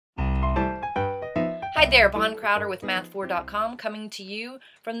Hi there, Bon Crowder with Math4.com coming to you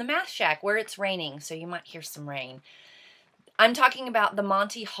from the Math Shack where it's raining, so you might hear some rain. I'm talking about the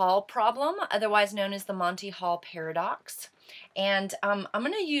Monty Hall problem, otherwise known as the Monty Hall paradox. And I'm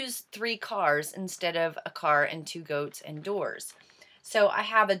going to use 3 cars instead of a car and 2 goats and doors. So I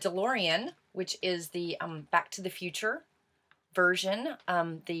have a DeLorean, which is the Back to the Future version,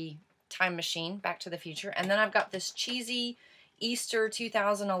 the time machine, Back to the Future. And then I've got this cheesy Easter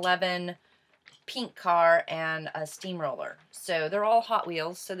 2011 pink car and a steamroller. So they're all Hot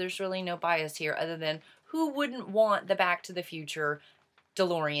Wheels, so there's really no bias here other than who wouldn't want the Back to the Future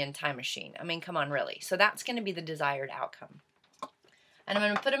DeLorean time machine? I mean, come on, really. So that's going to be the desired outcome. And I'm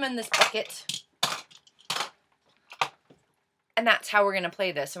going to put them in this bucket. And that's how we're going to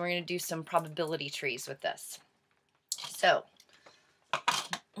play this. And we're going to do some probability trees with this. So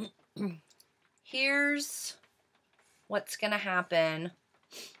here's what's going to happen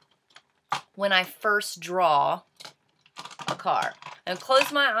when I first draw a car. I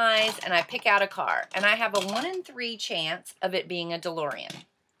close my eyes and I pick out a car, and I have a 1 in 3 chance of it being a DeLorean.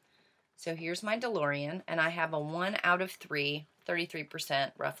 So here's my DeLorean, and I have a 1 out of 3,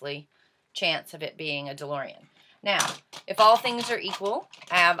 33% roughly, chance of it being a DeLorean. Now, if all things are equal,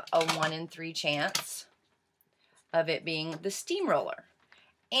 I have a 1 in 3 chance of it being the steamroller,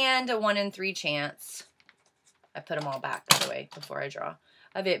 and a 1 in 3 chance, I put them all back, by the way, before I draw,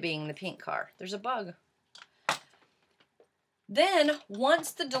 of it being the pink car. There's a bug. Then,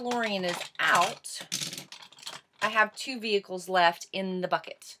 once the DeLorean is out, I have 2 vehicles left in the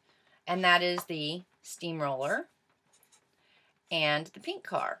bucket. And that is the steamroller and the pink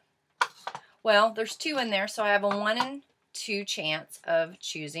car. Well, there's 2 in there, so I have a 1 in 2 chance of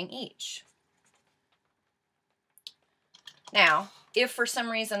choosing each. Now, if for some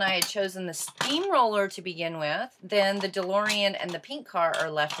reason I had chosen the steamroller to begin with, then the DeLorean and the pink car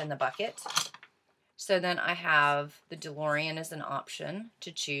are left in the bucket. So then I have the DeLorean as an option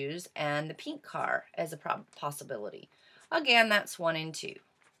to choose and the pink car as a possibility. Again, that's 1 in 2.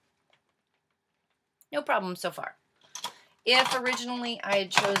 No problem so far. If originally I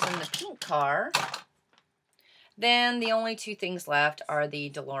had chosen the pink car, then the only 2 things left are the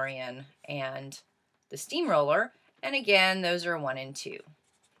DeLorean and the steamroller. And again, those are 1 in 2.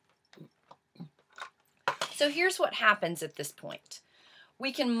 So here's what happens at this point.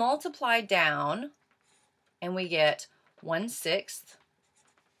 We can multiply down and we get 1/6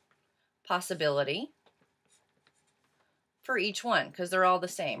 possibility for each one because they're all the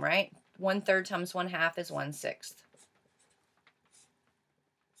same, right? 1/3 times 1/2 is 1/6.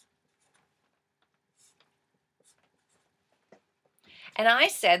 And I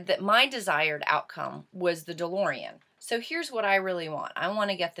said that my desired outcome was the DeLorean. So here's what I really want. I want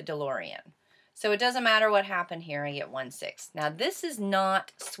to get the DeLorean. So it doesn't matter what happened here, I get 1/6. Now this is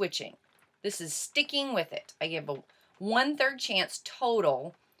not switching. This is sticking with it. I give a 1/3 chance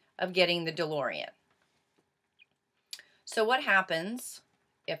total of getting the DeLorean. So what happens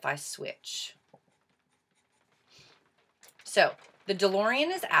if I switch? So the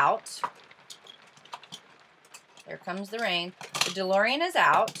DeLorean is out. There comes the rain. The DeLorean is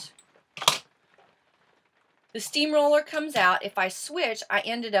out. The steamroller comes out. If I switch, I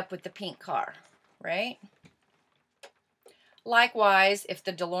ended up with the pink car, right? Likewise, if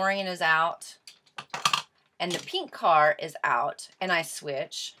the DeLorean is out and the pink car is out and I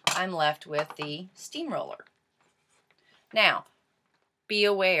switch, I'm left with the steamroller. Now, be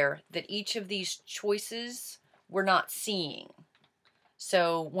aware that each of these choices we're not seeing.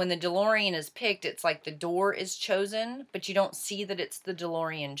 So when the DeLorean is picked, it's like the door is chosen, but you don't see that it's the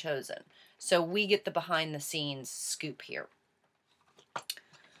DeLorean chosen. So we get the behind the scenes scoop here.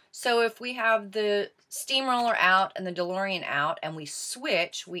 So if we have the steamroller out and the DeLorean out and we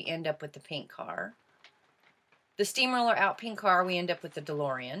switch, we end up with the pink car. The steamroller out, pink car, we end up with the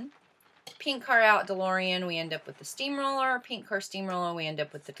DeLorean. Pink car out, DeLorean, we end up with the steamroller. Pink car, steamroller, we end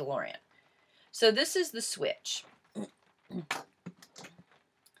up with the DeLorean. So this is the switch.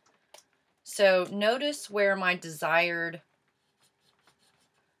 So notice where my desired,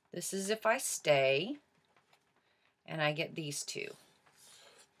 this is if I stay, and I get these 2.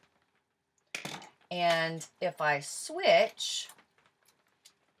 And if I switch,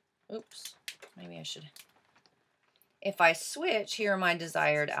 oops, maybe I should, if I switch, here are my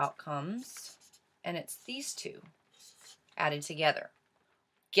desired outcomes, and it's these 2 added together.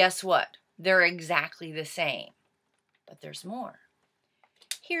 Guess what? They're exactly the same, but there's more.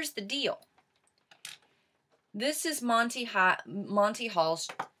 Here's the deal. This is Monty Hall's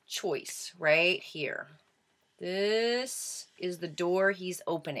choice right here. This is the door he's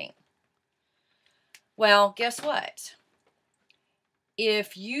opening. Well, guess what?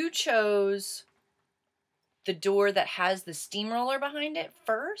 If you chose the door that has the steamroller behind it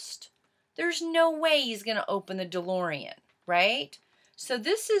first, there's no way he's going to open the DeLorean, right? So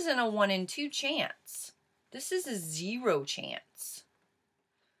this isn't a 1 in 2 chance. This is a 0 chance.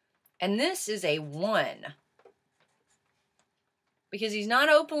 And this is a 1. Because he's not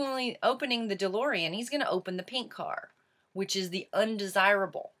opening the DeLorean, he's going to open the pink car, which is the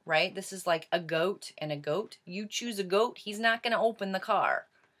undesirable, right? This is like a goat and a goat. You choose a goat, he's not going to open the car.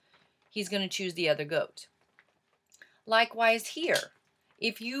 He's going to choose the other goat. Likewise here.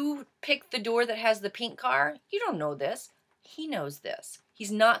 If you pick the door that has the pink car, you don't know this. He knows this.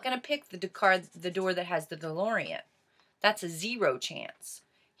 He's not going to pick the door that has the DeLorean. That's a 0 chance.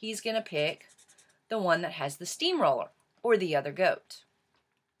 He's going to pick the one that has the steamroller or the other goat.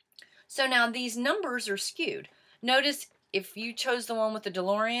 So now these numbers are skewed. Notice if you chose the one with the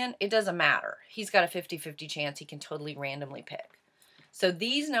DeLorean, it doesn't matter. He's got a 50-50 chance he can totally randomly pick. So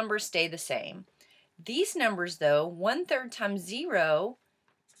these numbers stay the same. These numbers, though, 1/3 times 0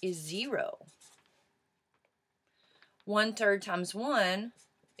 is 0. 1/3 times 1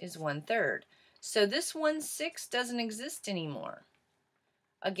 is 1/3. So this 1/6 doesn't exist anymore.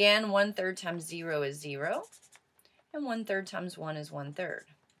 Again, 1/3 times 0 is 0. And 1/3 times 1 is 1/3.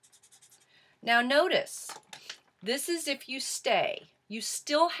 Now notice, this is if you stay. You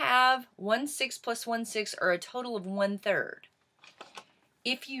still have 1/6 plus 1/6 or a total of 1/3.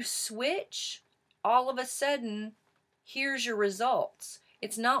 If you switch, all of a sudden, here's your results.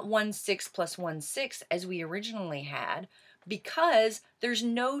 It's not 1/6 plus 1/6 as we originally had, because there's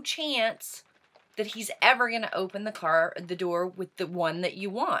no chance that he's ever going to open the door with the one that you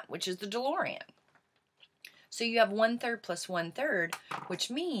want, which is the DeLorean. So you have 1/3 plus 1/3, which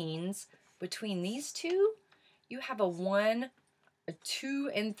means between these two, you have a 1, a 2,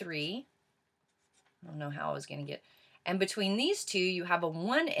 and 3. I don't know how I was going to get. And between these two, you have a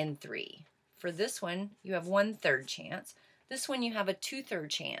 1 and 3. For this one, you have 1/3 chance. This one, you have a 2/3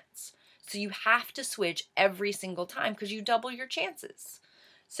 chance. So you have to switch every single time because you double your chances.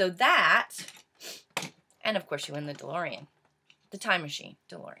 So that, and of course you win the DeLorean, the time machine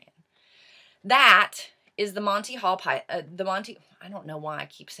DeLorean. That is the Monty Hall I don't know why I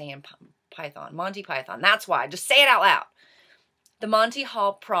keep saying Python. Monty Python. That's why. Just say it out loud. The Monty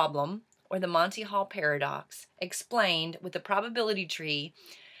Hall problem, or the Monty Hall paradox, explained with a probability tree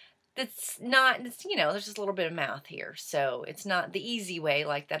that's not, you know, there's just a little bit of math here. So it's not the easy way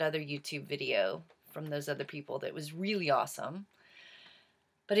like that other YouTube video from those other people that was really awesome.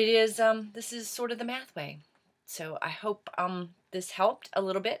 But it is, this is sort of the math way. So I hope this helped a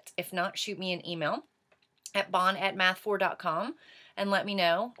little bit. If not, shoot me an email at bon@math4.com and let me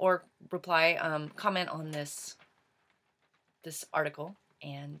know, or reply, comment on this article,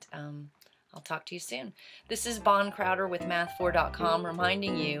 and I'll talk to you soon. This is Bon Crowder with math4.com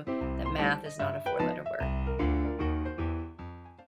reminding you that math is not a 4-letter word.